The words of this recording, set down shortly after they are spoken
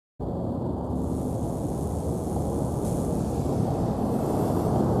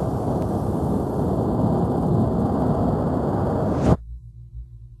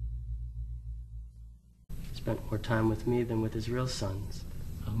spent more time with me than with his real sons.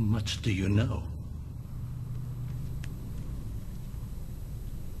 How much do you know?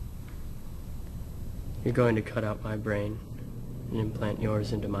 You're going to cut out my brain and implant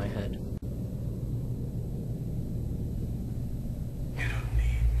yours into my head. You don't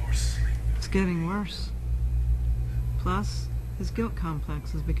need more sleep. It's getting worse. Plus, his guilt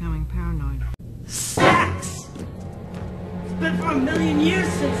complex is becoming paranoid. Sex! It's been for 1,000,000 years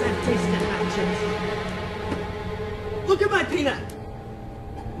since I've tasted hatchets. Look at my peanut!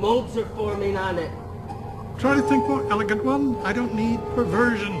 Molds are forming on it. Try to think more elegant one. I don't need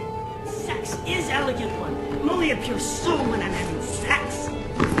perversion. Sex is elegant one. I'm only a pure soul when I'm having sex.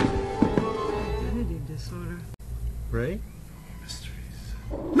 Identity disorder. Right? Mysteries.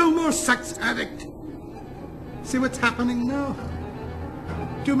 No more sex addict. See what's happening now?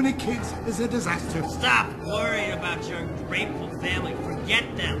 Too many kids is a disaster. Stop worrying about your grateful family.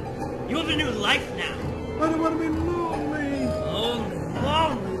 Forget them. You have a new life now. I don't want to be lonely.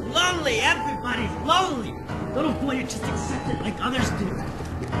 Lonely. Everybody's lonely. Little boy, you just accept it like others do.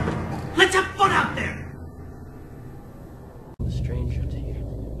 Let's have fun out there! I'm a stranger to you.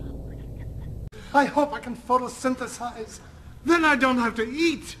 I hope I can photosynthesize. Then I don't have to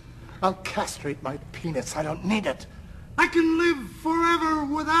eat. I'll castrate my penis. I don't need it. I can live forever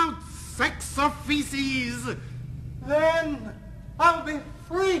without sex or feces. Then I'll be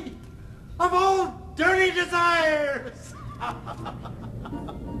free of all dirty desires.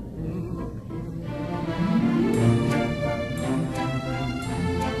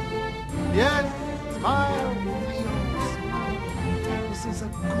 Yes, smile, smile. This is a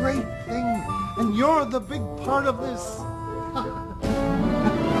great thing, and you're the big part of this.